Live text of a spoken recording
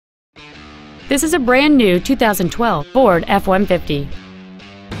This is a brand new 2012 Ford F-150.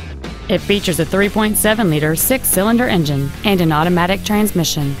 It features a 3.7-liter six-cylinder engine and an automatic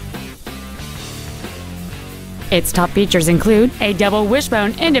transmission. Its top features include a double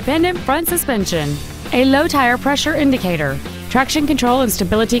wishbone independent front suspension, a low tire pressure indicator, traction control and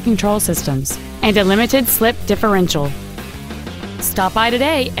stability control systems, and a limited slip differential. Stop by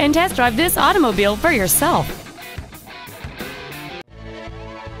today and test drive this automobile for yourself.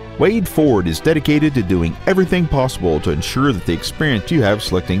 Wade Ford is dedicated to doing everything possible to ensure that the experience you have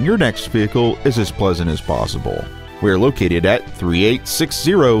selecting your next vehicle is as pleasant as possible. We are located at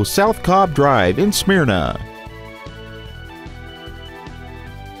 3860 South Cobb Drive in Smyrna.